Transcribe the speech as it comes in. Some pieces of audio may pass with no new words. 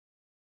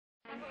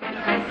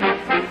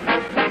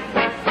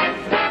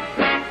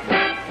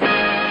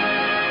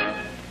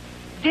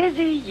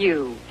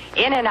you,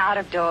 in and out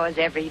of doors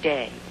every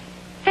day.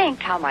 Think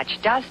how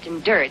much dust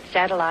and dirt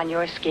settle on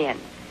your skin.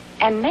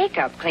 And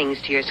makeup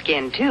clings to your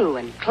skin, too,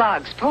 and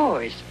clogs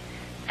pores.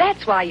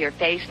 That's why your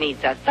face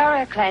needs a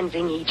thorough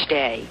cleansing each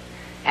day.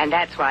 And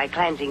that's why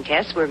cleansing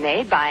tests were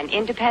made by an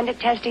independent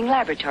testing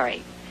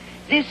laboratory.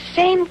 This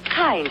same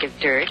kind of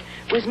dirt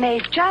was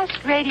made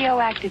just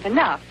radioactive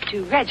enough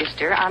to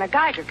register on a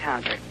Geiger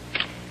counter.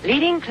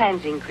 Leading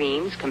cleansing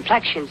creams,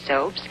 complexion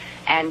soaps,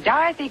 and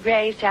Dorothy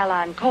Gray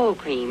Salon Cold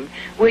Cream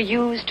were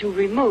used to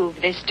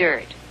remove this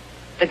dirt.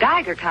 The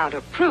Geiger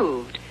counter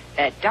proved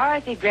that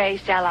Dorothy Gray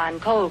Salon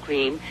Cold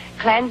Cream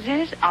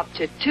cleanses up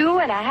to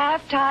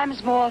 2.5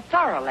 times more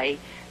thoroughly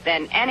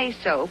than any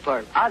soap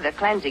or other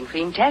cleansing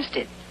cream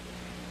tested.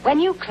 When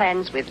you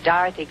cleanse with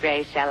Dorothy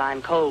Gray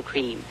Salon Cold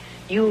Cream,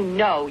 you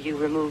know you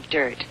remove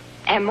dirt.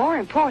 And more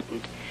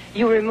important,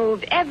 you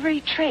remove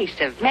every trace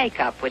of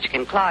makeup which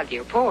can clog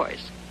your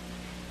pores.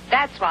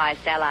 That's why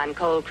Salon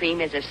Cold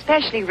Cream is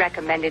especially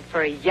recommended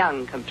for a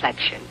young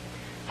complexion.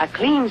 A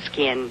clean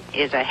skin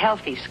is a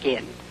healthy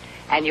skin,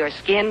 and your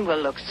skin will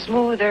look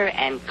smoother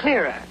and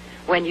clearer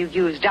when you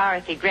use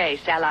Dorothy Gray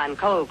Salon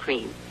Cold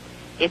Cream.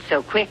 It's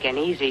so quick and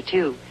easy,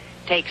 too.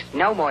 Takes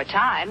no more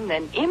time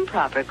than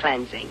improper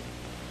cleansing.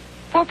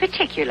 For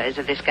particulars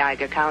of this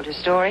Geiger counter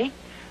story,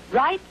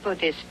 write for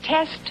this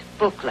test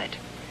booklet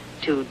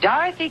to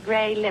Dorothy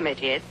Gray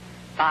Limited,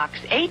 Box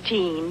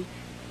 18,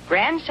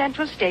 Grand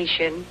Central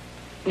Station,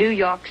 New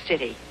York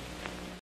City.